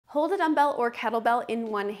Hold a dumbbell or kettlebell in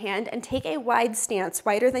one hand and take a wide stance,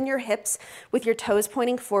 wider than your hips, with your toes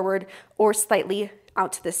pointing forward or slightly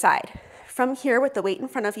out to the side. From here, with the weight in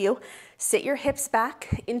front of you, sit your hips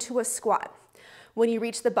back into a squat. When you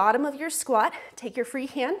reach the bottom of your squat, take your free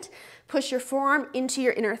hand, push your forearm into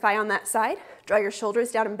your inner thigh on that side, draw your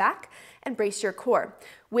shoulders down and back, and brace your core.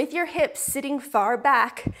 With your hips sitting far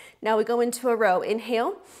back, now we go into a row.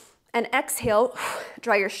 Inhale and exhale,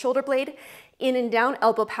 draw your shoulder blade in and down,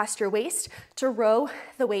 elbow past your waist to row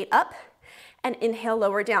the weight up, and inhale,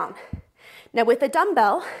 lower down. Now with a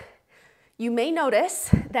dumbbell, you may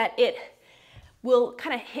notice that it will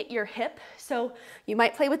kind of hit your hip. So you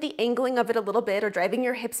might play with the angling of it a little bit or driving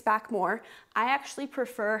your hips back more. I actually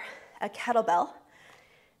prefer a kettlebell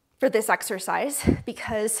for this exercise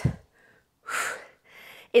because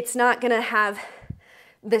it's not gonna have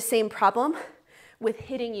the same problem with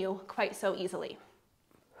hitting you quite so easily.